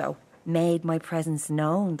much, though. Made my presence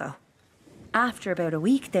known, though. After about a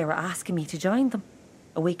week, they were asking me to join them.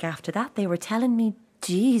 A week after that, they were telling me,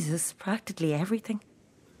 Jesus, practically everything.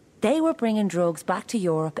 They were bringing drugs back to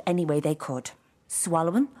Europe any way they could.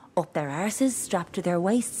 Swallowing, up their arses, strapped to their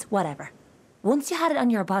waists, whatever. Once you had it on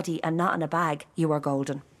your body and not in a bag, you were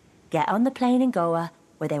golden. Get on the plane in Goa,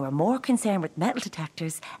 where they were more concerned with metal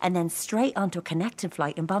detectors, and then straight onto a connecting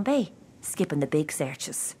flight in Bombay, skipping the big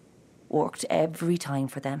searches. Worked every time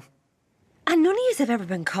for them. And none of yous have ever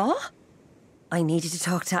been caught? I needed to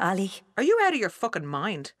talk to Ali. Are you out of your fucking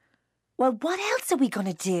mind? Well, what else are we going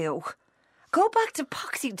to do? Go back to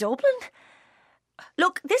Poxy Dublin?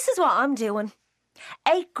 Look, this is what I'm doing.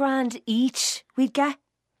 8 grand each we'd get.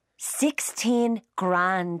 16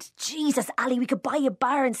 grand. Jesus, Ali, we could buy a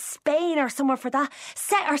bar in Spain or somewhere for that.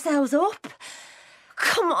 Set ourselves up.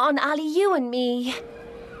 Come on, Ali, you and me.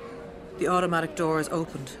 The automatic doors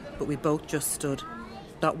opened, but we both just stood,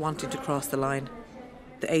 not wanting to cross the line.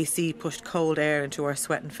 The AC pushed cold air into our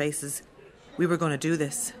sweating faces. We were going to do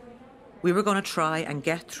this. We were going to try and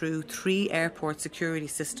get through 3 airport security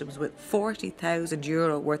systems with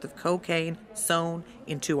 €40,000 worth of cocaine sewn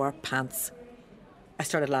into our pants. I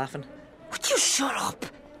started laughing. Would you shut up?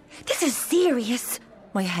 This is serious.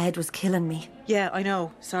 My head was killing me. Yeah, I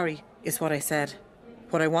know. Sorry, is what I said.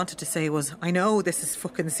 What I wanted to say was, I know this is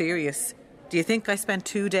fucking serious. Do you think I spent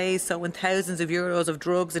 2 days sewing thousands of euros of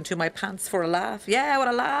drugs into my pants for a laugh? Yeah, what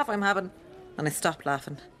a laugh I'm having. And I stopped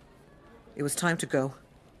laughing. It was time to go.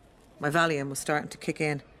 My Valium was starting to kick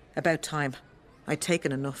in. About time. I'd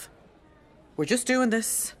taken enough. We're just doing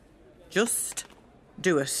this. Just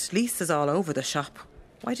do it. Lisa's all over the shop.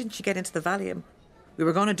 Why didn't she get into the Valium? We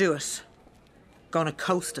were going to do it. Going to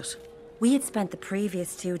coast it. We had spent the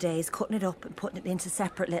previous 2 days cutting it up and putting it into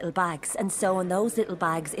separate little bags and sewing those little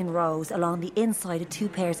bags in rows along the inside of 2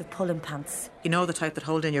 pairs of pulling pants. You know, the type that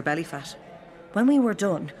hold in your belly fat. When we were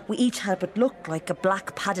done, we each had what looked like a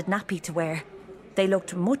black padded nappy to wear. They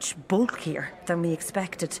looked much bulkier than we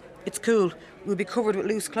expected. It's cool. We'll be covered with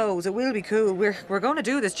loose clothes. It will be cool. We're going to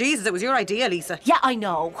do this. Jesus, it was your idea, Lisa. Yeah, I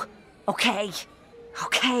know. Okay.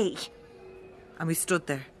 And we stood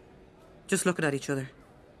there, just looking at each other.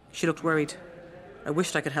 She looked worried. I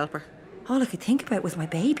wished I could help her. All I could think about was my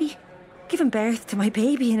baby. Giving birth to my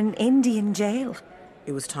baby in an Indian jail.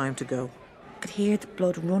 It was time to go. I could hear the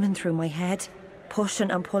blood running through my head,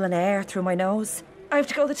 pushing and pulling air through my nose. I have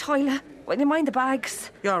to go to the toilet. Will you mind the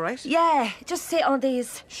bags? You all right? Yeah, just sit on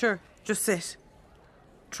these. Sure, just sit.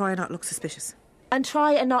 Try and not look suspicious. And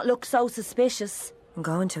try and not look so suspicious. I'm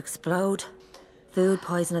going to explode. Food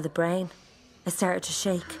poison of the brain. I started to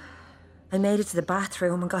shake. I made it to the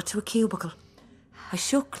bathroom and got to a cubicle. I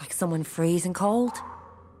shook like someone freezing cold.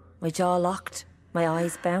 My jaw locked. My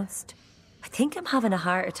eyes bounced. I think I'm having a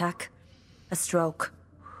heart attack. A stroke.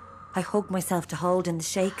 I hugged myself to hold in the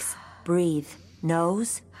shakes. Breathe.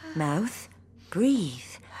 Nose. Mouth.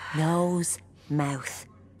 Breathe. Nose. Mouth.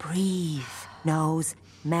 Breathe. Nose.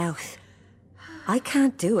 Mouth. I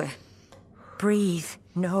can't do it. Breathe.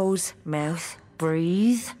 Nose. Mouth.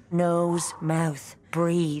 Breathe. Nose. Mouth.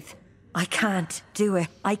 Breathe. I can't do it.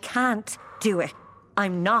 I can't do it.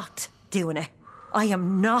 I'm not doing it. I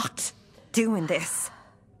am not doing this.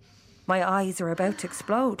 My eyes are about to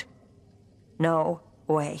explode. No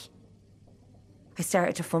way. I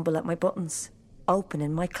started to fumble at my buttons,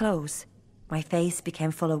 opening my clothes. My face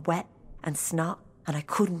became full of wet and snot, and I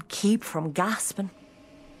couldn't keep from gasping.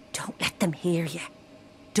 Don't let them hear you.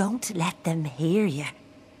 Don't let them hear you.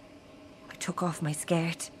 I took off my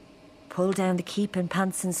skirt, pulled down the keeping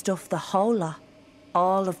pants and stuff, the whole lot.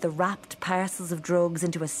 All of the wrapped parcels of drugs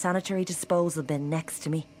into a sanitary disposal bin next to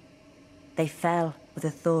me. They fell with a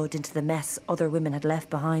thud into the mess other women had left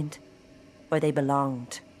behind, where they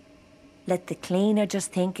belonged. Let the cleaner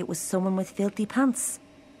just think it was someone with filthy pants.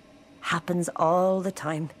 Happens all the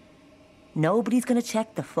time. Nobody's gonna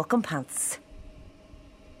check the fucking pants.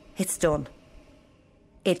 It's done.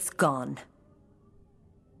 It's gone.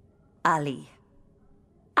 Ali.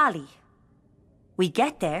 We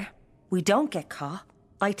get there. We don't get caught.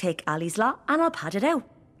 I take Ali's lot and I'll pad it out.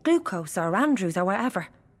 Glucose or Andrews or whatever.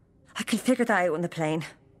 I can figure that out on the plane.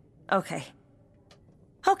 Okay,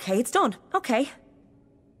 it's done. Okay.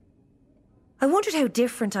 I wondered how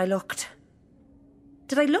different I looked.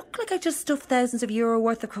 Did I look like I just stuffed thousands of euro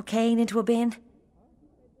worth of cocaine into a bin?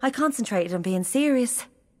 I concentrated on being serious.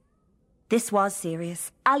 This was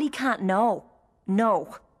serious. Ali can't know.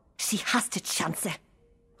 No. She has to chance it.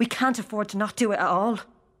 We can't afford to not do it at all.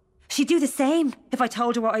 She'd do the same if I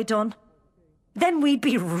told her what I'd done. Then we'd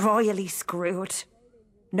be royally screwed.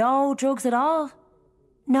 No drugs at all.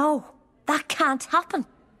 No, that can't happen.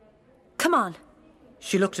 Come on.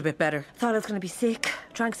 She looked a bit better. Thought I was going to be sick.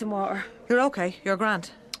 Drank some water. You're okay. You're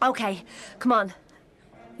grand. Okay, come on.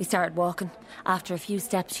 We started walking. After a few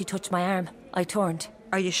steps, she touched my arm. I turned.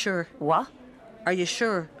 Are you sure? What? Are you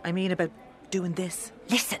sure? I mean about doing this.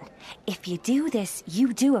 Listen, if you do this,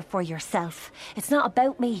 you do it for yourself. It's not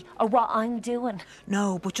about me or what I'm doing.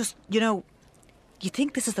 No, but just, you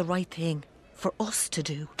think this is the right thing for us to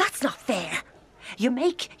do. That's not fair. You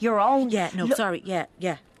make your own... Yeah, no, sorry, yeah.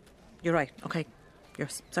 You're right, okay.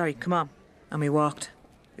 Sorry, come on. And we walked.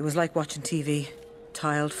 It was like watching TV.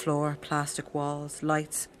 Tiled floor, plastic walls,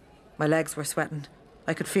 lights. My legs were sweating.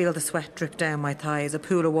 I could feel the sweat drip down my thighs, a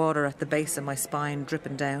pool of water at the base of my spine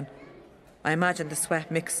dripping down. I imagined the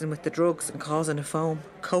sweat mixing with the drugs and causing a foam,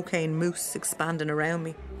 cocaine mousse expanding around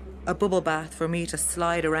me, a bubble bath for me to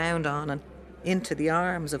slide around on and into the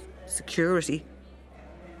arms of security.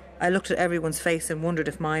 I looked at everyone's face and wondered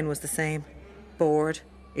if mine was the same. Bored,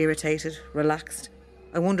 irritated, relaxed.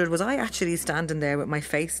 I wondered, was I actually standing there with my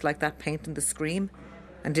face like that painting the Scream?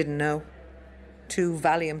 And didn't know. Too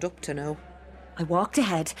Valiumed up to know. I walked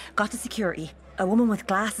ahead, got to security. A woman with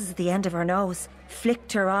glasses at the end of her nose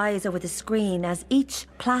flicked her eyes over the screen as each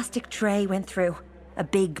plastic tray went through. A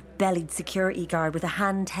big bellied security guard with a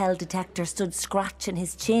handheld detector stood scratching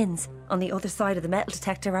his chins on the other side of the metal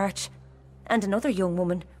detector arch. And another young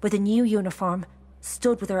woman with a new uniform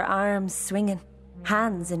stood with her arms swinging,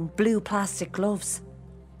 hands in blue plastic gloves.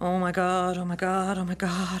 Oh my God, oh my God, oh my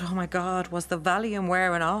God, oh my God, was the Valium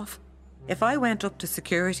wearing off? If I went up to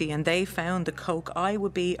security and they found the coke, I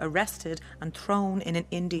would be arrested and thrown in an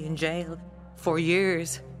Indian jail for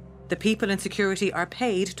years. The people in security are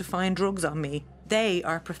paid to find drugs on me. They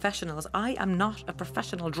are professionals. I am not a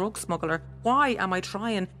professional drug smuggler. Why am I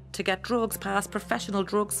trying to get drugs past professional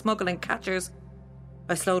drug smuggling catchers?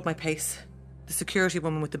 I slowed my pace. The security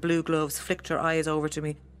woman with the blue gloves flicked her eyes over to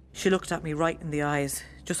me. She looked at me right in the eyes,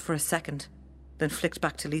 just for a second, then flicked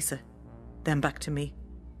back to Lisa, then back to me.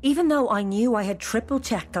 Even though I knew I had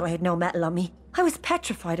triple-checked that I had no metal on me, I was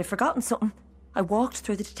petrified I'd forgotten something. I walked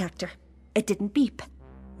through the detector. It didn't beep.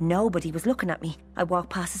 Nobody was looking at me. I walked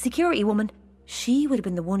past the security woman. She would have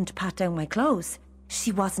been the one to pat down my clothes.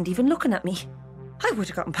 She wasn't even looking at me. I would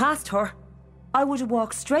have gotten past her. I would have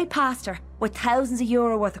walked straight past her with thousands of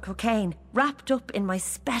euro worth of cocaine wrapped up in my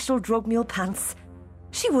special drug mule pants.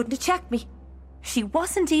 She wouldn't have checked me. She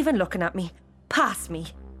wasn't even looking at me. Past me.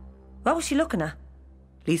 What was she looking at?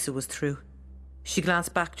 Lisa was through. She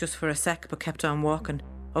glanced back just for a sec but kept on walking.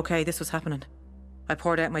 Okay, this was happening. I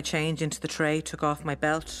poured out my change into the tray, took off my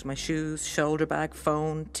belt, my shoes, shoulder bag,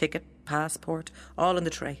 phone, ticket, passport, all in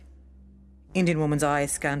the tray. Indian woman's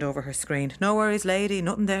eyes scanned over her screen. No worries, lady,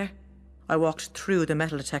 nothing there. I walked through the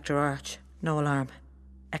metal detector arch. No alarm.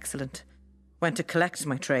 Excellent. Went to collect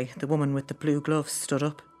my tray. The woman with the blue gloves stood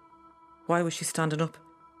up. Why was she standing up?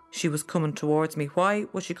 She was coming towards me. Why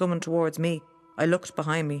was she coming towards me? I looked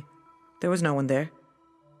behind me. There was no one there.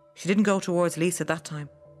 She didn't go towards Lisa that time.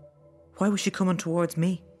 Why was she coming towards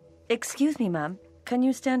me? Excuse me, ma'am. Can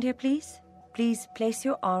you stand here, please? Please place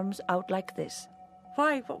your arms out like this.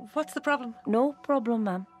 Why? What's the problem? No problem,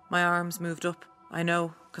 ma'am. My arms moved up. I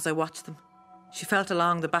know, because I watched them. She felt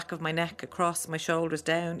along the back of my neck, across my shoulders,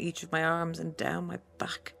 down each of my arms and down my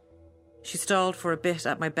back. She stalled for a bit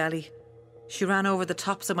at my belly. She ran over the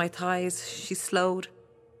tops of my thighs. She slowed.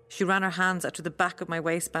 She ran her hands out to the back of my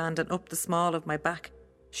waistband and up the small of my back.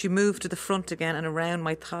 She moved to the front again and around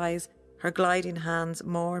my thighs, her gliding hands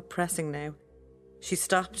more pressing now. She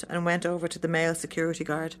stopped and went over to the male security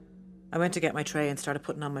guard. I went to get my tray and started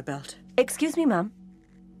putting on my belt. Excuse me, ma'am.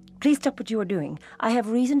 Please stop what you are doing. I have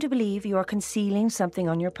reason to believe you are concealing something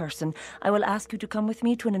on your person. I will ask you to come with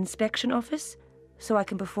me to an inspection office so I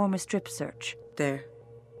can perform a strip search. There,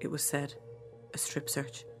 it was said. A strip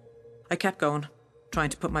search. I kept going, trying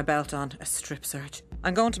to put my belt on. A strip search.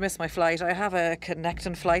 I'm going to miss my flight. I have a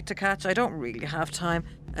connecting flight to catch. I don't really have time.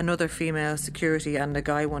 Another female security and a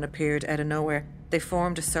guy one appeared out of nowhere. They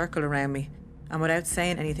formed a circle around me and without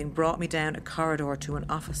saying anything brought me down a corridor to an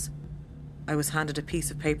office. I was handed a piece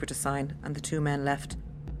of paper to sign and the two men left.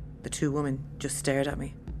 The two women just stared at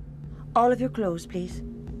me. All of your clothes, please.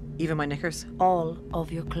 Even my knickers? All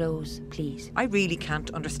of your clothes, please. I really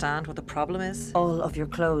can't understand what the problem is. All of your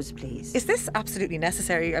clothes, please. Is this absolutely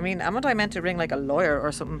necessary? I mean, haven't I meant to ring like a lawyer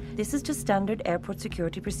or something? This is just standard airport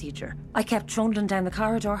security procedure. I kept trundling down the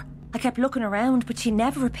corridor. I kept looking around, but she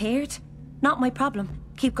never appeared. Not my problem.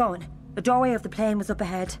 Keep going. The doorway of the plane was up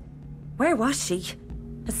ahead. Where was she?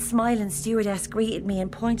 A smiling stewardess greeted me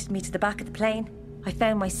and pointed me to the back of the plane. I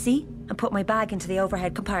found my seat and put my bag into the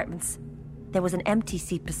overhead compartments. There was an empty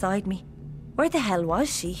seat beside me. Where the hell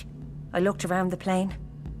was she? I looked around the plane.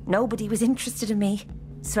 Nobody was interested in me.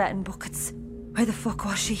 Sweating buckets. Where the fuck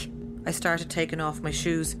was she? I started taking off my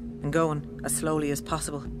shoes and going as slowly as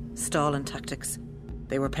possible. Stalling tactics.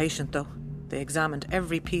 They were patient though. They examined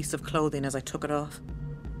every piece of clothing as I took it off.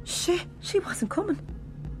 Shit, she wasn't coming.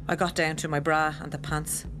 I got down to my bra and the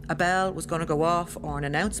pants. A bell was going to go off or an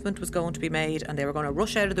announcement was going to be made and they were going to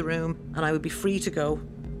rush out of the room and I would be free to go.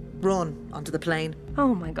 Run onto the plane.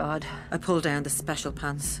 Oh my God. I pulled down the special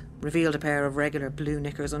pants, revealed a pair of regular blue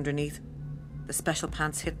knickers underneath. The special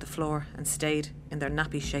pants hit the floor and stayed in their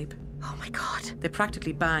nappy shape. Oh my God. They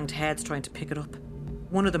practically banged heads trying to pick it up.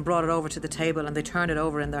 One of them brought it over to the table and they turned it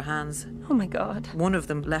over in their hands. Oh my God. One of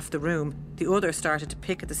them left the room. The other started to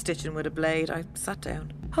pick at the stitching with a blade. I sat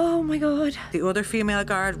down. Oh my God. The other female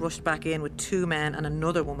guard rushed back in with 2 men and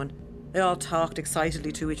another woman. They all talked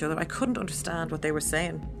excitedly to each other. I couldn't understand what they were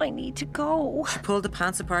saying. I need to go. She pulled the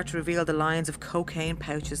pants apart to reveal the lines of cocaine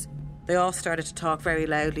pouches. They all started to talk very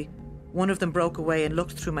loudly. One of them broke away and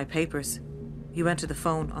looked through my papers. He went to the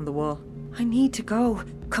phone on the wall. I need to go.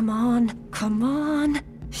 Come on. Come on.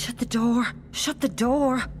 Shut the door. Shut the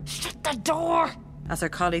door. Shut the door. As her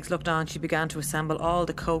colleagues looked on, she began to assemble all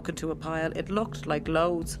the coke into a pile. It looked like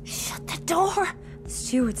loads. Shut the door. The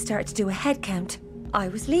steward started to do a head count. I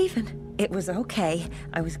was leaving. It was okay.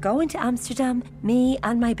 I was going to Amsterdam, me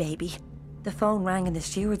and my baby. The phone rang in the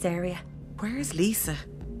steward's area. Where's Lisa?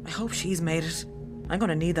 I hope she's made it. I'm going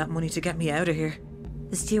to need that money to get me out of here.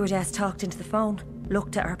 The stewardess talked into the phone,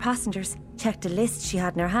 looked at our passengers, checked a list she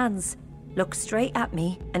had in her hands, looked straight at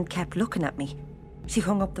me and kept looking at me. She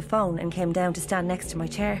hung up the phone and came down to stand next to my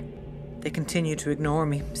chair. They continued to ignore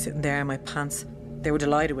me, sitting there in my pants. They were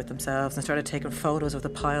delighted with themselves and started taking photos of the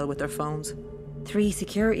pile with their phones. 3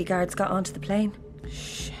 security guards got onto the plane.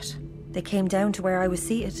 Shit. They came down to where I was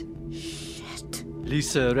seated. Shit.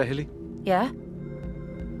 Lisa Rahilly, Yeah?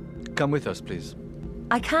 come with us, please.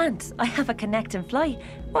 I can't. I have a connecting flight.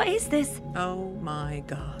 What is this? Oh my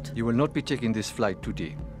God. You will not be taking this flight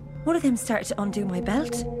today. One of them started to undo my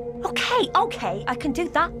belt. Okay, I can do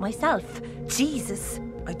that myself. Jesus.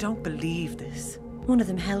 I don't believe this. One of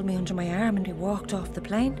them held me under my arm and we walked off the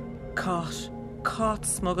plane. Caught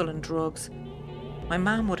smuggling drugs. My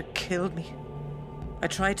mum would have killed me. I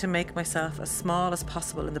tried to make myself as small as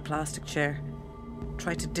possible in the plastic chair.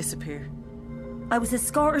 Tried to disappear. I was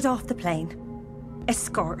escorted off the plane.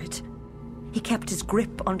 Escorted. He kept his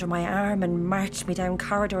grip under my arm and marched me down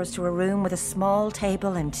corridors to a room with a small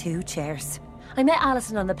table and 2 chairs. I met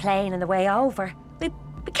Alison on the plane on the way over. We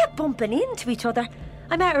kept bumping into each other.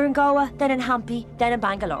 I met her in Goa, then in Hampi, then in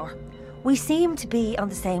Bangalore. We seemed to be on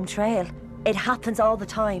the same trail. It happens all the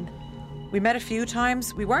time. We met a few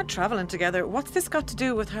times. We weren't travelling together. What's this got to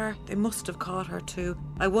do with her? They must have caught her too.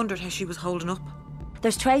 I wondered how she was holding up.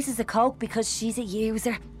 There's traces of coke because she's a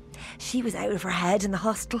user. She was out of her head in the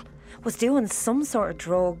hostel. Was doing some sort of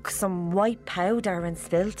drug, some white powder and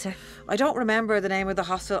spilt it. I don't remember the name of the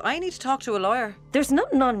hostel. I need to talk to a lawyer. There's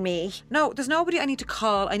nothing on me. No, there's nobody I need to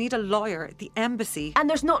call. I need a lawyer. The embassy. And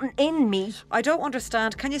there's nothing in me. I don't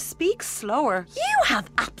understand. Can you speak slower? You have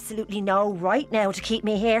absolutely no right now to keep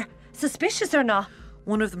me here. Suspicious or not.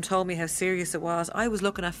 One of them told me how serious it was. I was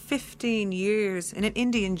looking at 15 years in an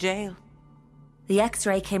Indian jail. The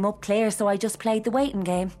x-ray came up clear, so I just played the waiting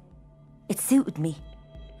game. It suited me.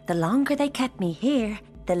 The longer they kept me here,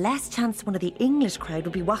 the less chance one of the English crowd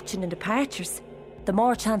would be watching in departures. The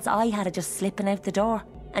more chance I had of just slipping out the door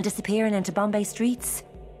and disappearing into Bombay streets.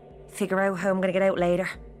 Figure out how I'm going to get out later.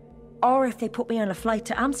 Or if they put me on a flight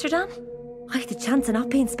to Amsterdam, I had the chance of not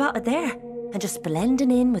being spotted there and just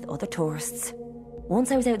blending in with other tourists.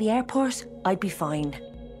 Once I was out the airport, I'd be fine.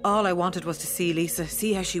 All I wanted was to see Lisa,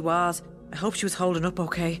 see how she was. I hope she was holding up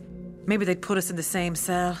okay. Maybe they'd put us in the same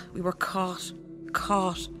cell. We were caught.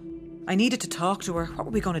 I needed to talk to her. What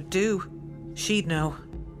were we going to do? She'd know.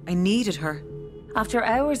 I needed her. After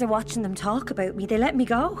hours of watching them talk about me, they let me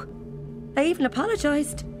go. I even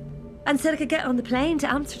apologised and said I could get on the plane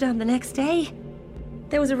to Amsterdam the next day.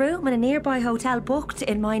 There was a room in a nearby hotel booked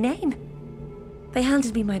in my name. They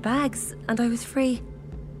handed me my bags and I was free.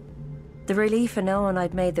 The relief of knowing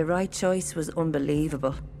I'd made the right choice was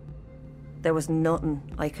unbelievable. There was nothing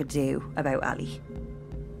I could do about Ali.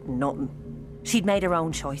 Nothing. She'd made her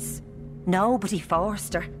own choice. Nobody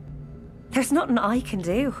forced her. There's nothing I can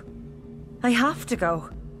do. I have to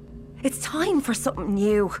go. It's time for something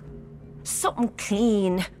new. Something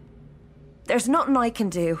clean. There's nothing I can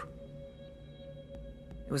do.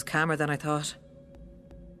 It was calmer than I thought.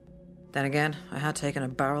 Then again, I had taken a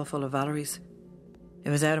barrel full of Valerie's.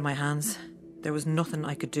 It was out of my hands. There was nothing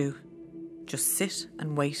I could do. Just sit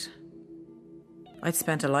and wait. I'd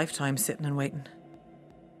spent a lifetime sitting and waiting.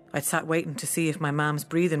 I'd sat waiting to see if my mam's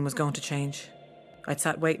breathing was going to change. I'd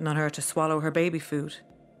sat waiting on her to swallow her baby food.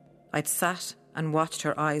 I'd sat and watched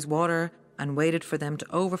her eyes water and waited for them to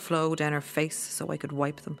overflow down her face so I could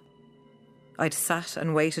wipe them. I'd sat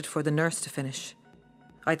and waited for the nurse to finish.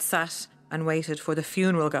 I'd sat and waited for the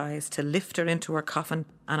funeral guys to lift her into her coffin,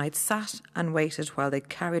 and I'd sat and waited while they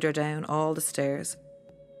carried her down all the stairs.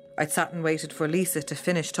 I'd sat and waited for Lisa to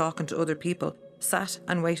finish talking to other people, sat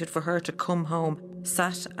and waited for her to come home,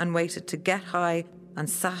 sat and waited to get high, and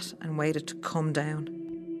sat and waited to come down.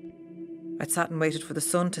 I'd sat and waited for the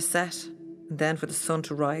sun to set, and then for the sun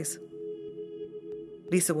to rise.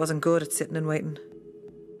 Lisa wasn't good at sitting and waiting.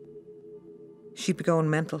 She'd be going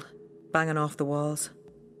mental, banging off the walls.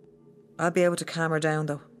 I'll be able to calm her down,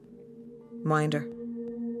 though. Mind her.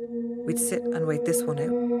 We'd sit and wait this one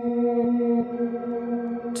out.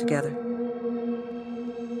 Together.